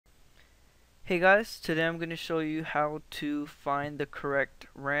Hey guys, today I'm going to show you how to find the correct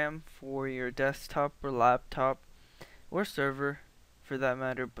RAM for your desktop or laptop or server for that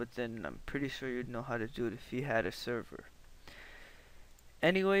matter, but then I'm pretty sure you'd know how to do it if you had a server.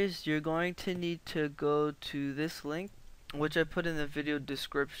 Anyways, you're going to need to go to this link, which I put in the video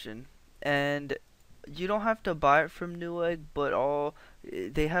description, and you don't have to buy it from Newegg, but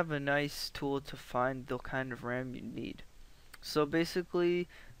they have a nice tool to find the kind of RAM you need. So basically,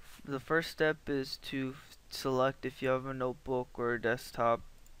 the first step is to select if you have a notebook or a desktop.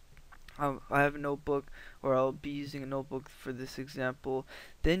 I have a notebook, or I'll be using a notebook for this example.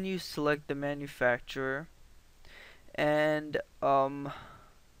 Then you select the manufacturer, and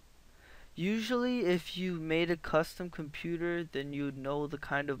usually if you made a custom computer, then you'd know the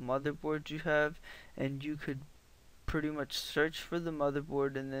kind of motherboard you have, and you could pretty much search for the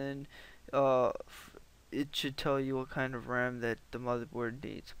motherboard, and then it should tell you what kind of RAM that the motherboard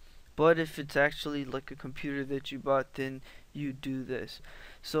needs. But if it's actually like a computer that you bought, then you do this.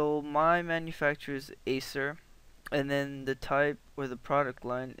 So my manufacturer is Acer, and then the type or the product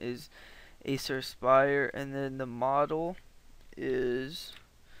line is Acer Aspire, and then the model is,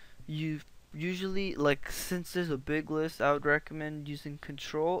 you usually, like, since there's a big list, I would recommend using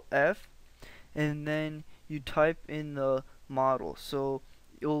Control F, and then you type in the model. So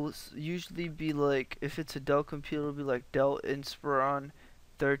it'll usually be like, if it's a Dell computer, it'll be like Dell Inspiron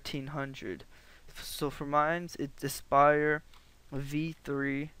 1300. So for mine, it's Aspire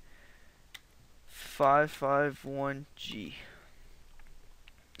V3 551G.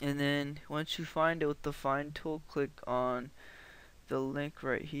 And then once you find it with the find tool, click on the link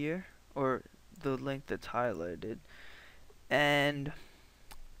right here, or the link that's highlighted, and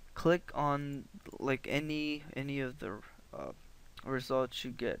click on like any of the results you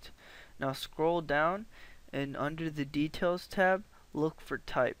get. Now scroll down, and under the details tab, look for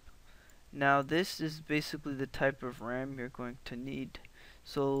type. Now this is basically the type of RAM you're going to need.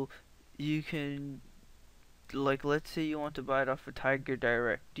 So you can, like, let's say you want to buy it off of Tiger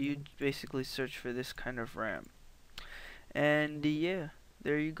Direct, you basically search for this kind of RAM. And yeah,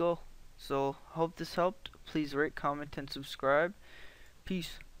 there you go. So hope this helped. Please rate, comment, and subscribe.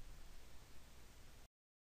 Peace.